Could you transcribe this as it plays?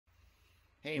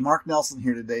Hey, Mark Nelson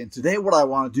here today, and today what I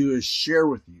want to do is share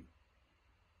with you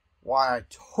why I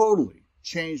totally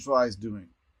changed what I was doing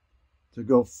to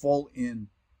go full in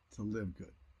to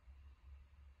LiveGood.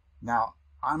 Now,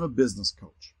 I'm a business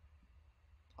coach,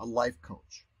 a life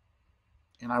coach,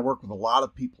 and I work with a lot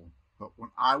of people, but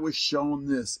when I was shown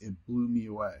this, it blew me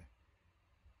away.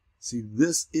 See,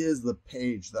 this is the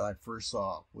page that I first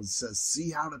saw. It says,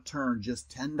 see how to turn just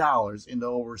 $10 into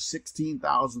over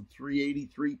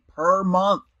 $16,383 per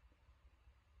month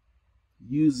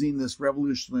using this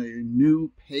revolutionary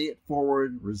new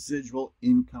pay-it-forward residual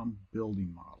income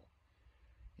building model.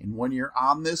 And when you're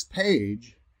on this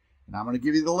page, and I'm going to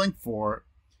give you the link for it,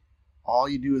 all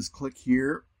you do is click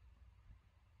here,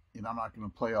 and I'm not going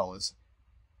to play all this,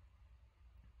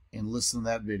 and listen to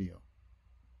that video.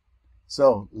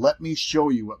 So let me show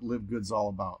you what LiveGood's all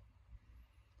about.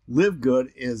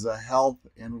 LiveGood is a health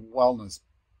and wellness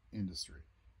industry.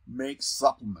 Makes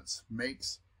supplements,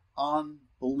 makes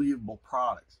unbelievable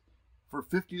products for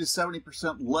 50 to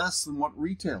 70% less than what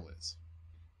retail is.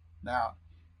 Now,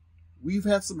 we've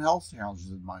had some health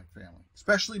challenges in my family,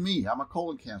 especially me. I'm a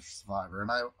colon cancer survivor,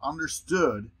 and I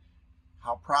understood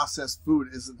how processed food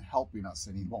isn't helping us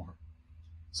anymore.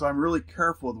 So I'm really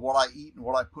careful with what I eat and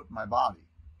what I put in my body.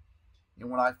 And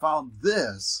when I found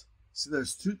this, see,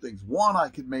 there's two things. One, I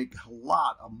could make a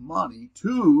lot of money.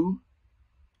 Two,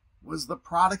 was the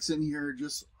products in here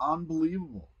just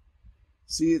unbelievable.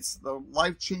 See, it's the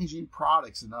life-changing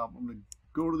products. And now I'm going to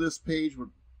go to this page with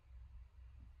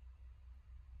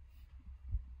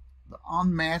the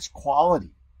unmatched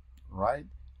quality, right?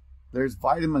 There's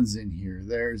vitamins in here.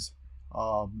 There's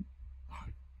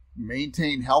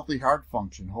maintain healthy heart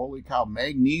function. Holy cow,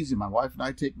 magnesium. My wife and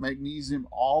I take magnesium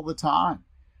all the time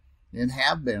and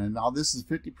have been. And now this is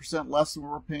 50% less than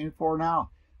what we're paying for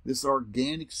now. This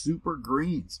organic super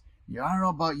greens. Yeah, I don't know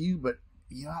about you, but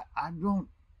yeah, I'm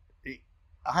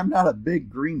not a big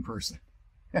green person.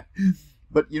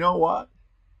 But you know what?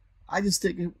 I just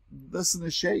take this in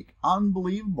a shake.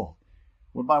 Unbelievable.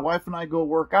 When my wife and I go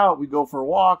work out, we go for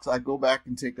walks, I go back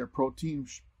and take their protein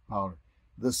powder.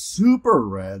 The super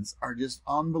reds are just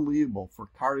unbelievable for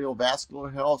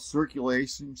cardiovascular health,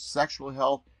 circulation, sexual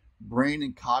health, brain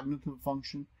and cognitive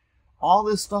function. All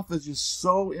this stuff is just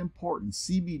so important.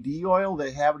 CBD oil,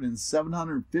 they have it in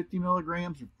 750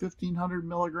 milligrams or 1,500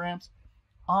 milligrams.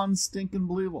 Unstinking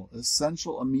believable.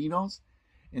 Essential aminos.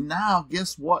 And now,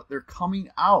 guess what? They're coming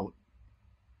out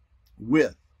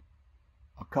with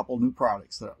a couple new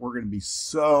products that we're going to be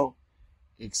so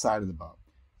excited about.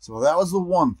 So that was the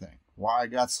one thing. Why I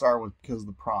got started with, because of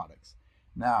the products.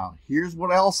 Now, here's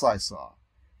what else I saw.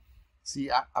 See,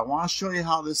 I want to show you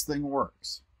how this thing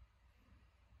works.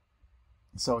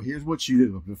 So here's what you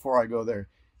do before I go there.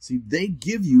 See, they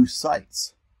give you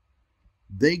sites.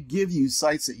 They give you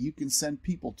sites that you can send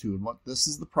people to. And this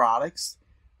is the products.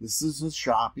 This is the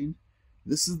shopping.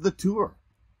 This is the tour.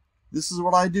 This is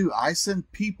what I do. I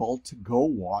send people to go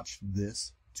watch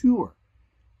this tour.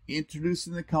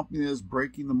 Introducing the company that is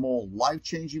breaking the mold.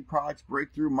 Life-changing products,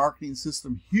 breakthrough marketing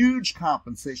system, huge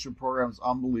compensation programs,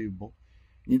 unbelievable.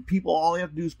 And people, all they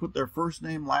have to do is put their first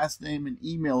name, last name, and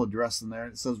email address in there.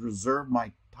 And it says, reserve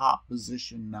my top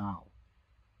position now.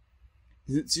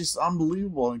 It's just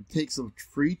unbelievable. It takes a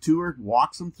free tour,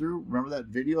 walks them through. Remember that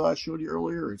video I showed you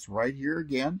earlier? It's right here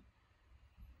again.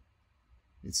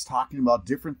 It's talking about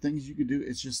different things you could do.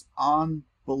 It's just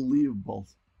unbelievable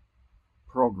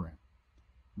program.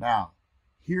 Now,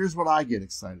 here's what I get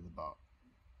excited about.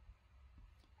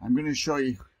 I'm going to show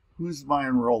you who's my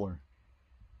enroller.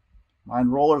 My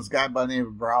enroller is a guy by the name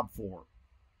of Rob Ford.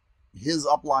 His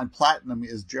upline platinum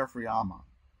is Jeffrey Amon.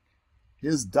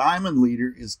 His diamond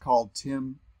leader is called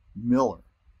Tim Miller.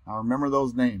 Now remember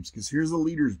those names, because here's the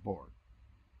leaders board.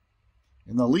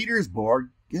 In the leaders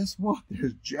board, guess what?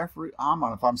 There's Jeffrey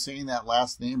Amon, if I'm saying that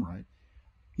last name right.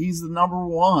 He's the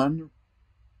 #1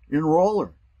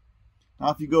 enroller. Now,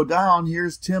 if you go down,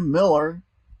 here's Tim Miller,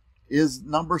 is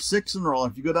 #6 enroller.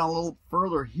 If you go down a little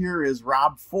further, here is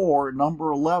Rob Ford,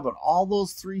 #11. All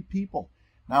those three people.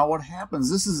 Now, what happens,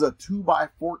 this is a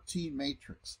 2x14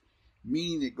 matrix,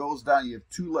 meaning it goes down, you have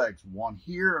two legs, one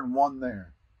here and one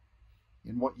there.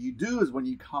 And what you do is when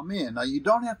you come in, now you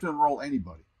don't have to enroll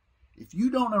anybody. If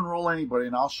you don't enroll anybody,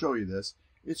 and I'll show you this,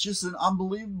 it's just an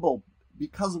unbelievable,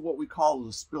 because of what we call the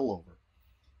spillover.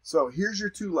 So here's your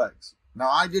two legs.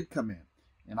 Now, I did come in.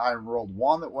 And I enrolled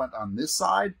one that went on this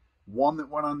side, one that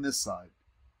went on this side.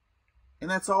 And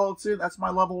that's all it's in. That's my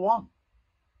level 1.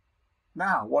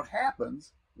 Now, what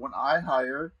happens when I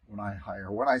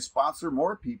sponsor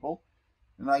more people,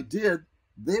 and I did,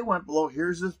 they went below.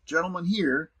 Here's this gentleman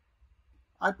here.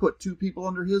 I put 2 people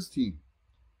under his team.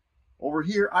 Over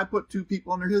here, I put 2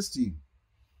 people under his team.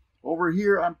 Over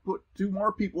here, I put 2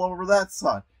 more people over that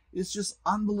side. It's just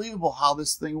unbelievable how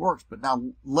this thing works. But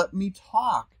now let me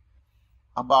talk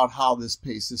about how this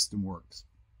pay system works.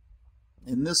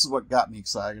 And this is what got me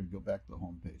excited. I got to go back to the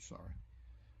home page, sorry.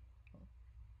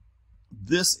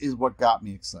 This is what got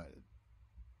me excited.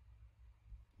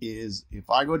 Is if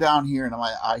I go down here and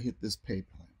I hit this pay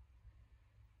plan,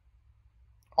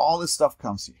 all this stuff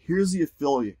comes here. Here's the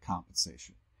affiliate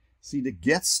compensation. See, to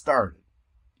get started,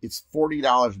 it's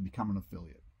 $40 to become an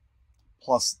affiliate,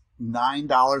 plus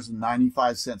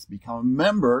 $9.95 to become a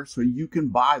member so you can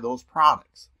buy those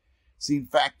products. See, in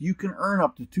fact, you can earn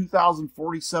up to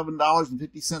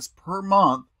 $2,047.50 per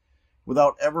month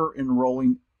without ever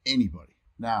enrolling anybody.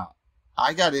 Now,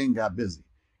 I got in, got busy,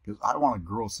 because I want to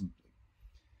grow something.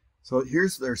 So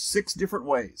there's 6 different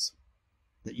ways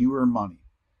that you earn money.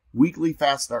 Weekly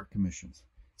fast start commissions.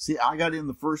 See, I got in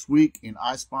the first week and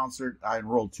I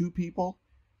enrolled 2 people,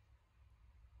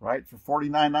 right, for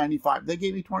 $49.95. They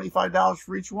gave me $25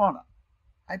 for each one.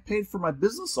 I paid for my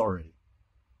business already.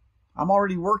 I'm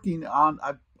already working on,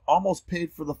 I've almost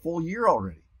paid for the full year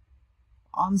already.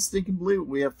 Unstinking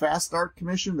we have fast start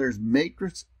commission. There's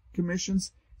matrix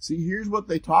commissions. See, here's what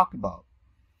they talk about.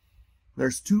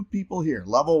 There's 2 people here,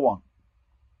 level 1.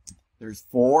 There's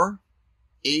 4,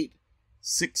 8,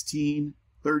 16,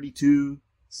 32,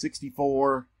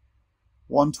 64,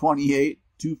 128,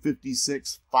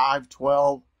 256,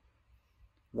 512,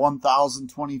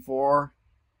 1024,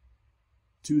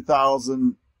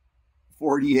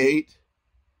 2048.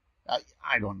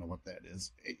 I don't know what that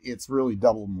is. It's really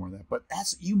double more than that. But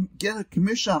you get a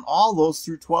commission on all those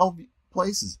through 12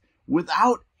 places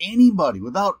without anybody,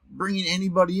 without bringing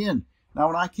anybody in. Now,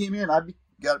 when I came in, I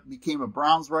became a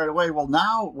bronze right away. Well,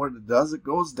 now what it does, it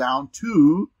goes down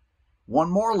to one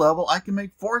more level. I can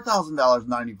make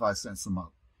 $4,000.95 a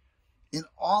month. And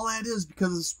all that is because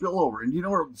of the spillover. And you know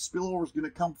where the spillover is going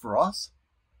to come for us?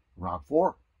 Rob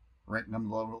Ford, ranked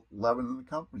number 11 in the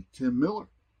company. Tim Miller,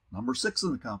 number 6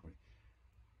 in the company.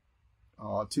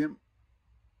 Tim,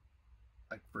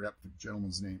 I forgot the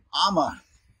gentleman's name. Ama,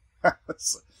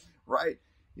 right?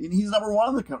 And he's number 1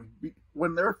 in the company.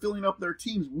 When they're filling up their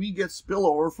teams, we get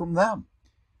spillover from them.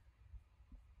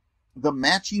 The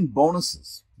matching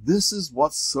bonuses. This is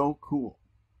what's so cool.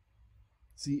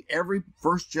 See, every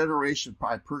first generation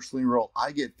I personally enroll,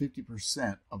 I get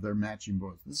 50% of their matching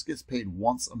bonus. This gets paid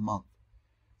once a month.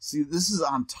 See, this is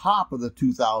on top of the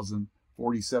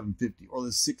 $2,047.50 or the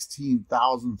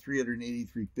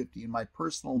 $16,383.50 in my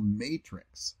personal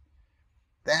matrix.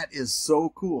 That is so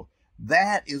cool.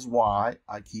 That is why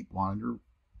I keep wanting to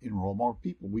enroll more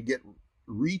people. We get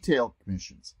retail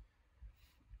commissions,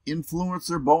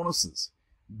 influencer bonuses,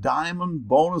 diamond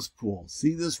bonus pool.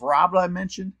 See this Rob that I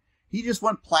mentioned? He just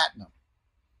went platinum.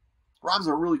 Rob's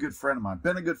a really good friend of mine,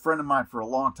 been a good friend of mine for a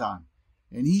long time.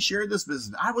 And he shared this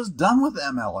business. I was done with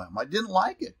MLM. I didn't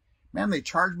like it. Man, they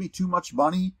charged me too much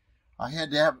money. I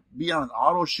had to be on an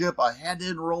auto ship. I had to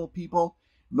enroll people.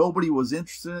 Nobody was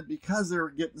interested in it because they were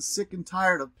getting sick and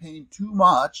tired of paying too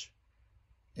much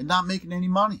and not making any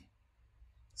money.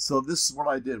 So this is what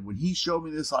I did. When he showed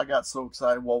me this, I got so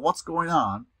excited. Well, what's going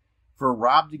on for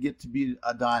Rob to get to be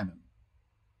a diamond?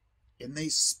 And they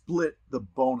split the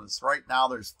bonus. Right now,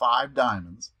 there's 5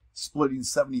 diamonds, splitting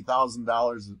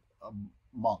 $70,000 a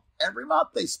month. Every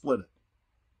month, they split it.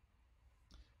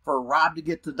 For Rob to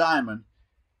get to diamond,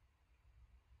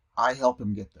 I help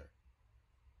him get there.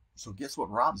 So guess what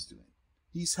Rob's doing?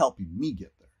 He's helping me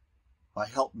get there by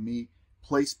helping me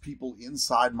place people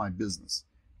inside my business.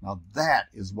 Now, that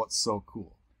is what's so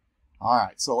cool. All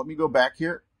right, so let me go back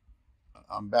here.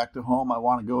 I'm back to home. I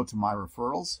want to go to my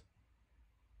referrals.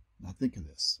 Now think of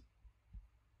this.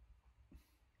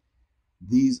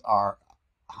 These are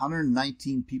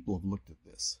 119 people have looked at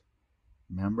this.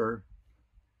 Member.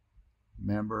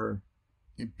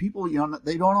 And people, you know,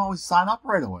 they don't always sign up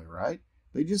right away, right?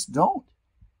 They just don't.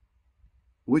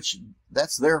 Which,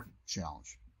 that's their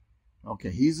challenge. Okay,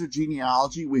 here's their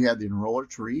genealogy. We had the enroller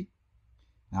tree.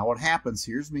 Now what happens,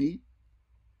 here's me.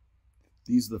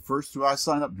 These are the first 2 I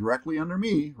signed up directly under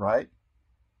me, right?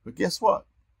 But guess what?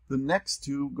 The next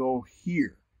 2 go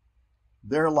here.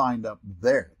 They're lined up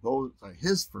there. Those are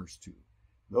his first 2.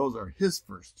 Those are his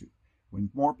first 2.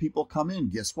 When more people come in,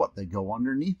 guess what? They go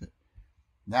underneath it.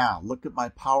 Now, look at my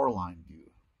power line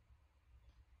view.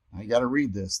 I got to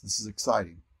read this. This is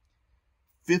exciting.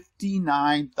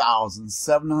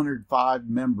 59,705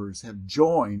 members have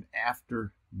joined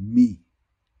after me.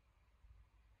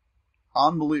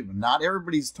 Unbelievable. Not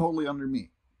everybody's totally under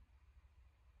me.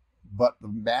 But the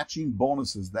matching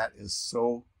bonuses, that is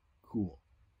so cool.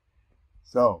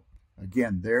 So,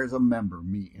 Again, there's a member,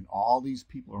 me, and all these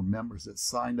people are members that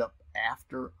signed up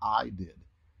after I did,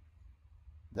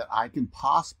 that I can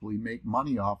possibly make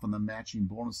money off on the matching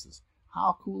bonuses.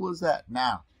 How cool is that?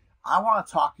 Now, I want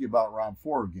to talk to you about Rob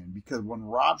Ford again, because when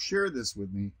Rob shared this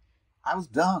with me, I was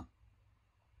done.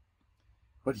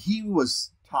 But he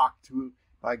was talked to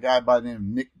by a guy by the name of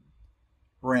Nick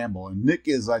Bramble. And Nick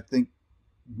is, I think,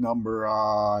 number,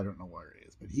 I don't know where it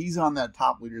is, but he's on that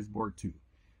top leaders board too.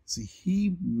 See,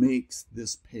 he makes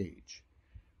this page.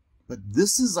 But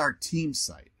this is our team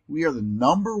site. We are the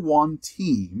 #1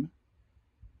 team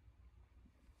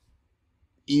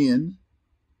in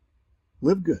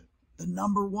LiveGood. The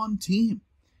 #1 team.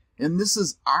 And this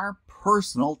is our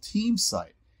personal team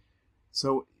site.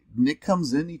 So Nick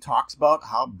comes in, he talks about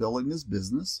how building his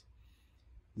business.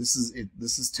 This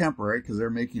is temporary because they're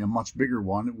making a much bigger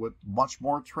one with much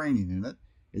more training in it.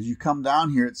 As you come down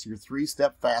here, it's your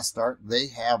 3-step fast start. They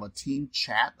have a team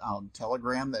chat on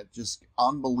Telegram that just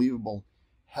unbelievable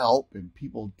help and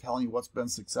people telling you what's been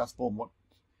successful and what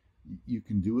you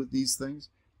can do with these things.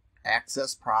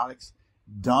 Access products,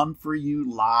 done for you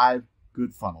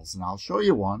LiveGood funnels. And I'll show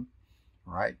you one,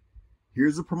 right?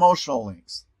 Here's the promotional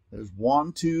links. There's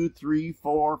 1, 2, 3,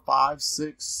 4, 5,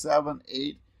 6, 7,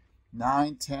 8,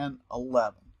 9, 10,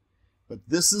 11. But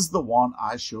this is the one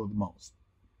I show the most,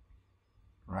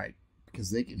 right? Because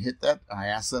they can hit that. I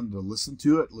asked them to listen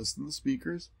to it, listen to the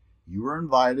speakers. You were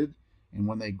invited. And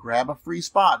when they grab a free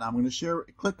spot, and I'm going to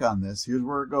click on this, here's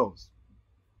where it goes.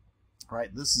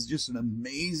 Right? This is just an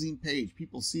amazing page.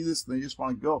 People see this and they just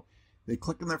want to go. They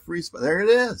click on their free spot. There it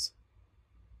is.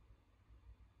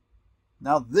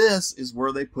 Now this is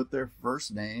where they put their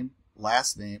first name,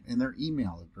 last name, and their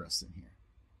email address in here.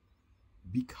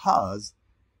 Because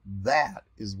that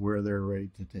is where they're ready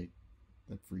to take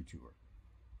the free tour.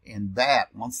 And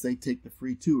that, once they take the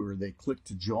free tour, they click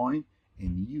to join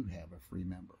and you have a free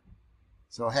member.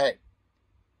 So hey,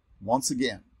 once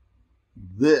again,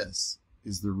 this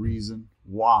is the reason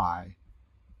why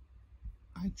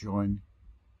I joined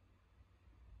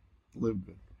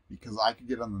LiveGood. Because I could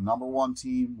get on the #1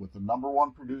 team with the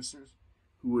 #1 producers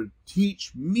who would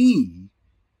teach me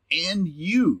and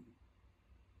you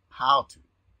how to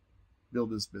build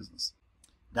this business.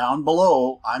 Down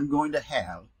below, I'm going to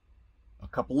have a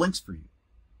couple links for you.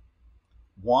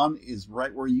 One is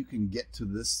right where you can get to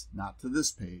this, not to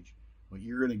this page, but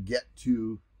you're going to get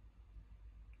to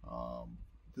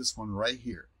this one right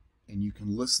here. And you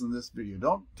can listen to this video.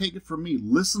 Don't take it from me.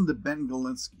 Listen to Ben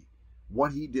Galinsky,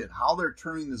 what he did, how they're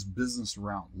turning this business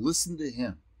around. Listen to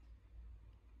him.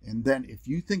 And then if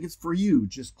you think it's for you,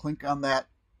 just click on that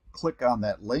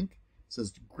link. It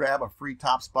says grab a free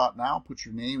top spot now. Put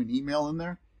your name and email in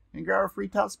there and grab a free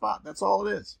top spot. That's all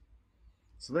it is.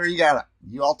 So there you got it.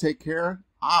 You all take care.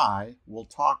 I will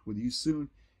talk with you soon.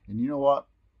 And you know what?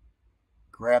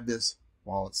 Grab this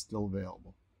while it's still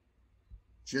available.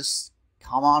 Just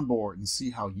come on board and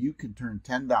see how you can turn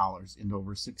 $10 into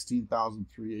over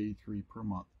 $16,383 per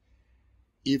month.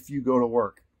 If you go to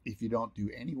work, if you don't do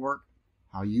any work,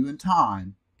 how you in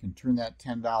time can turn that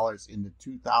 $10 into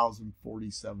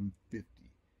 $2,047.50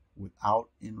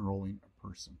 without enrolling a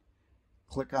person.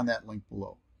 Click on that link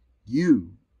below.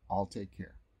 You all take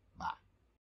care.